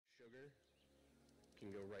can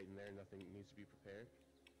go right in there. Nothing needs to be prepared.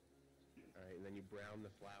 All right, and then you brown the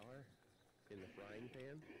flour in the frying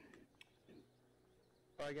pan.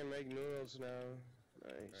 I can make noodles now.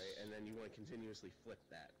 Nice. All right, and then you want to continuously flip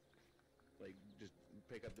that. Like, just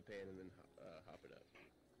pick up the pan and then hop it up.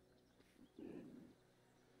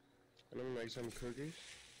 And I'm gonna make some cookies.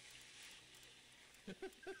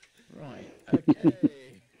 Right,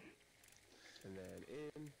 okay. And then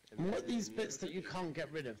in. And what are these bits that you can't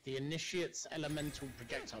get rid of? The initiate's elemental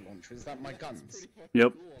projectile launcher, is that my guns?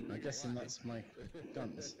 Yep. I'm guessing that's my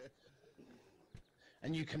guns.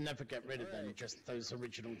 And you can never get rid of them, just those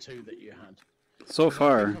original 2 that you had. So I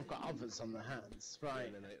far. think I've got others on the hands, right?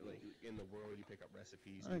 And then, like, in the world, you pick up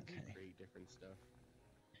recipes and Okay. you create different stuff.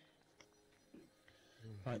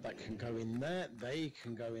 Right, that can go in there. They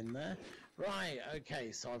can go in there. Right,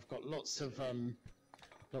 okay. So I've got lots of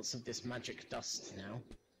this magic dust now.